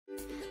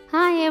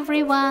Hi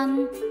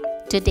everyone!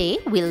 Today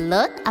we'll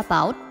learn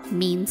about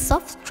means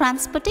of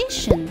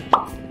transportation.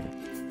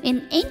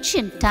 In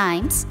ancient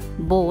times,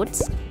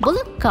 boats,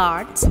 bullock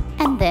carts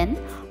and then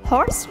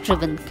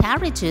horse-driven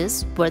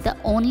carriages were the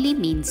only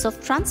means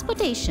of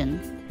transportation.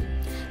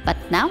 But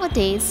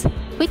nowadays,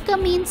 quicker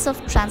means of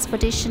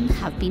transportation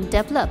have been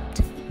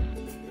developed.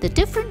 The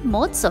different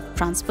modes of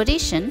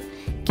transportation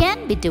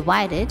can be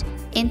divided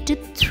into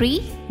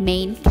three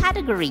main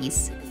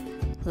categories: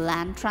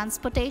 land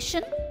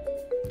transportation,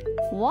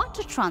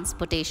 water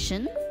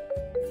transportation,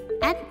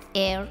 and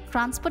air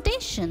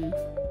transportation.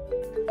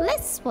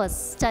 Let's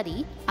first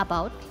study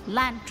about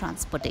land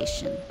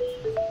transportation.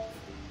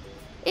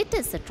 It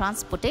is the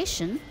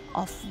transportation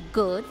of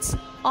goods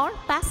or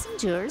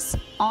passengers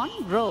on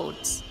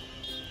roads.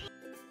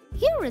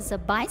 Here is a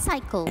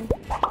bicycle.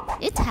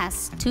 It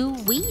has two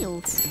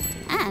wheels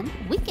and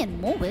we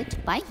can move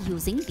it by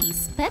using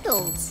these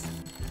pedals.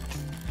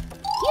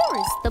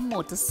 Here is the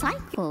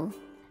motorcycle.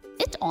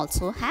 It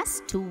also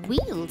has two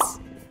wheels,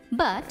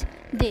 but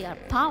they are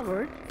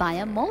powered by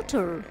a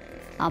motor.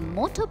 A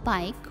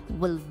motorbike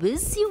will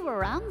whiz you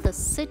around the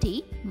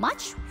city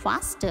much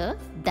faster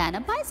than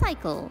a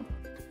bicycle.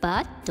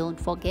 But don't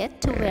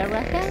forget to wear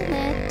a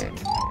helmet.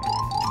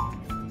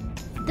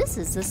 This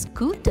is a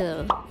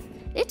scooter.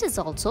 It is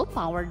also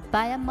powered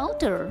by a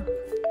motor.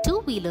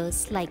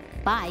 Two-wheelers like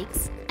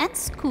bikes and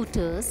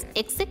scooters,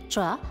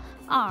 etc.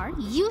 are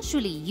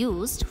usually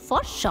used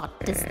for short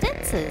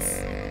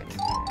distances.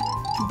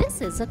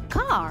 This is a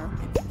car.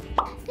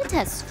 It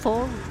has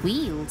four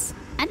wheels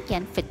and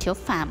can fit your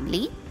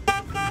family.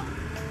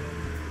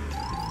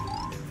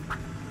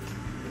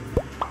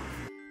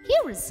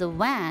 Here is a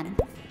van.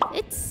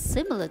 It's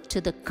similar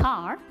to the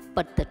car,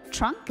 but the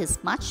trunk is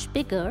much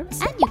bigger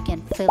and you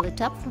can fill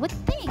it up with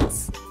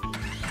things.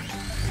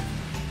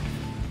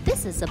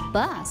 This is a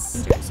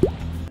bus.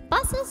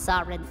 Buses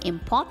are an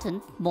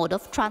important mode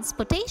of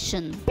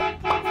transportation.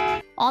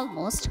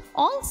 Almost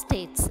all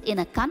states in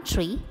a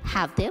country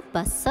have their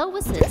bus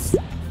services,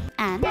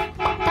 and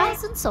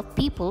thousands of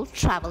people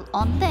travel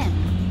on them.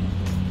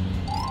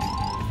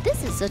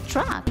 This is a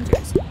truck.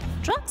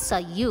 Trucks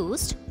are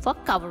used for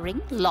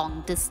covering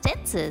long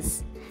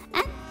distances,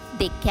 and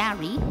they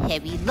carry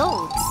heavy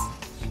loads.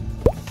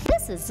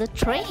 This is a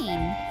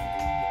train.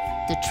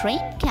 The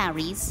train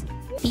carries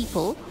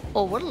people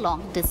over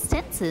long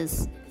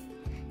distances.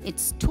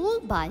 It's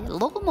tooled by a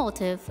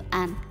locomotive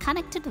and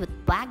connected with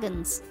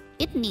wagons.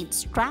 It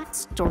needs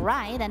tracks to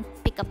ride and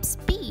pick up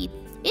speed.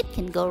 It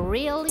can go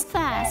really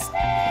fast.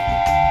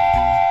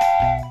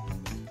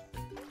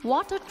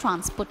 Water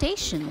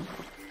transportation.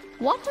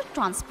 Water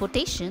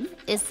transportation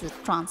is the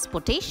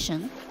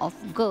transportation of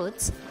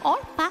goods or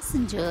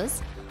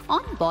passengers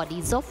on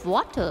bodies of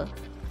water.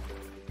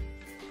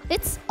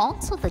 It's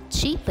also the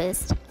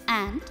cheapest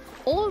and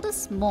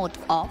oldest mode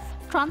of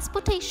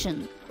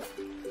transportation.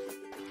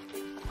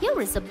 Here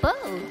is a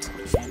boat.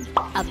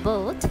 A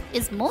boat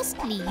is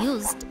mostly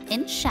used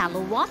in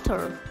shallow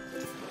water.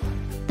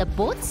 The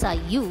boats are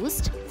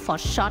used for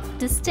short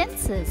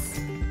distances.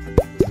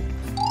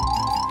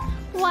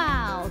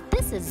 Wow,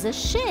 this is a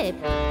ship.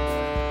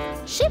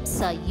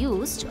 Ships are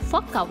used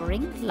for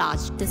covering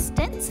large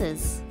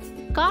distances.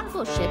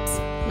 Cargo ships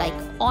like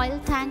oil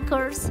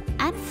tankers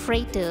and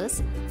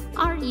freighters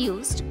are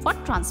used for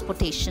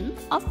transportation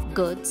of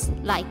goods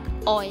like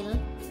oil,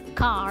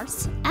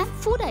 cars, and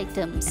food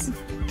items.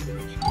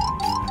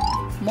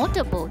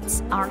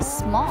 Motorboats are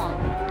small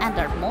and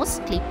are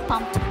mostly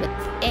pumped with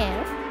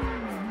air.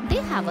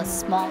 They have a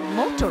small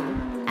motor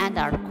and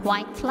are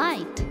quite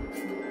light.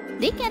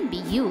 They can be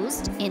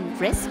used in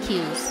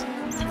rescues.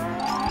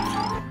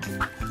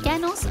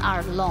 Canoes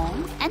are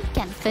long and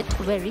can fit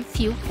very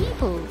few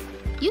people.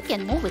 You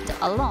can move it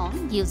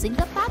along using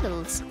the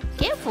paddles.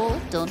 Careful,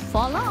 don't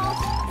fall off.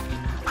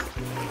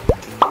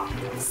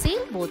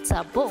 Sailboats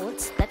are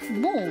boats that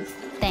move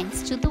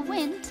thanks to the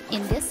wind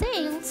in their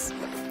sails.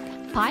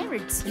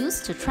 Pirates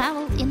used to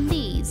travel in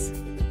these.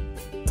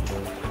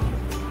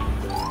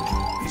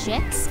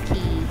 Jet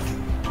ski.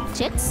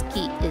 Jet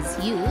ski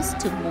is used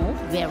to move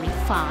very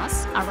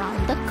fast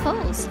around the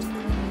coast.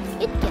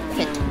 It can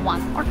fit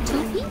one or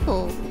two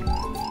people.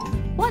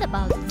 What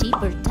about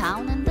deeper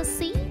down in the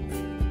sea?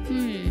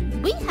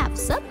 We have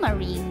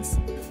submarines.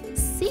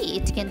 See,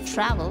 it can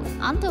travel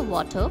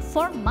underwater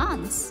for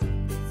months.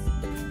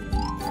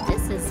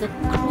 This is a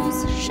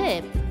cruise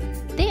ship.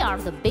 They are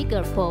the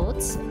bigger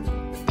boats.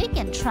 They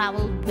can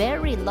travel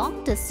very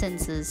long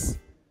distances.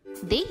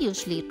 They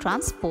usually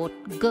transport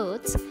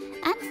goods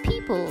and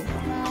people.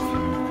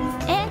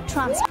 Air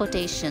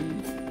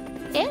transportation.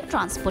 Air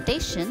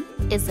transportation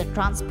is the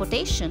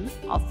transportation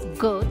of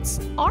goods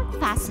or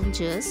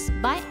passengers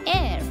by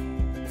air.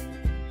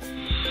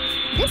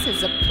 This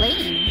is a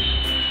plane.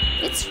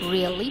 It's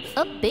really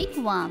a big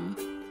one.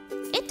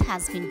 It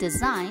has been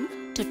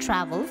designed to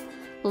travel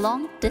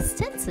long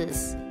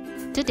distances.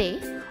 Today,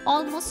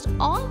 almost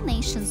all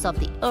nations of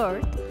the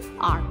earth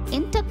are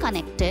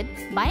interconnected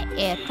by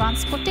air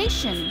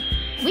transportation.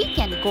 We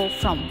can go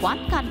from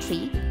one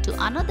country to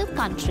another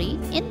country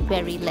in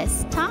very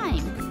less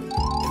time.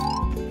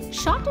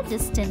 Shorter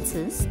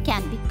distances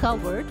can be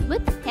covered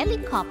with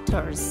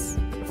helicopters.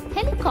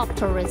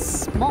 Helicopter is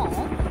small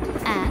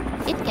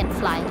and it can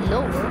fly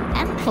lower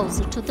and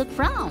closer to the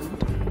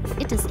ground.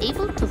 It is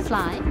able to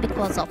fly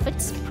because of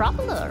its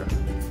propeller.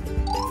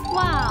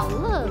 Wow,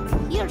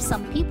 look, here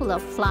some people are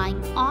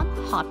flying on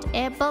hot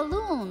air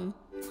balloon.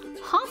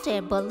 Hot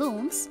air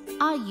balloons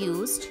are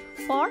used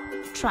for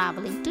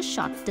traveling to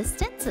short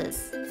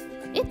distances.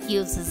 It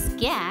uses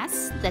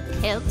gas that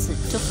helps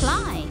it to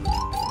fly.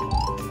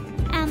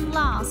 And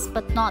last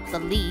but not the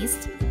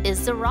least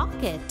is the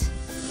rocket.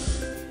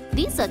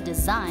 These are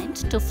designed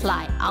to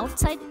fly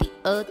outside the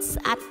Earth's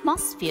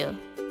atmosphere.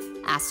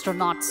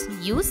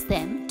 Astronauts use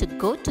them to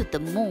go to the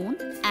moon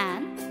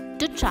and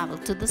to travel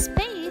to the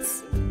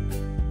space.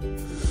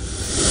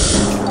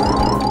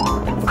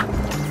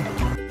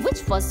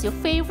 Which was your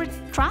favorite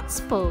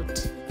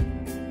transport?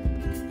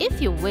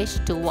 If you wish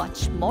to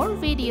watch more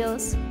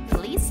videos,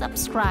 please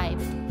subscribe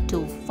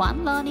to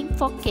Fun Learning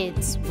for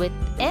Kids with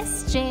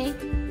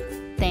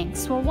SJ.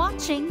 Thanks for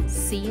watching.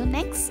 See you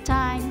next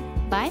time.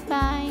 Bye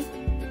bye.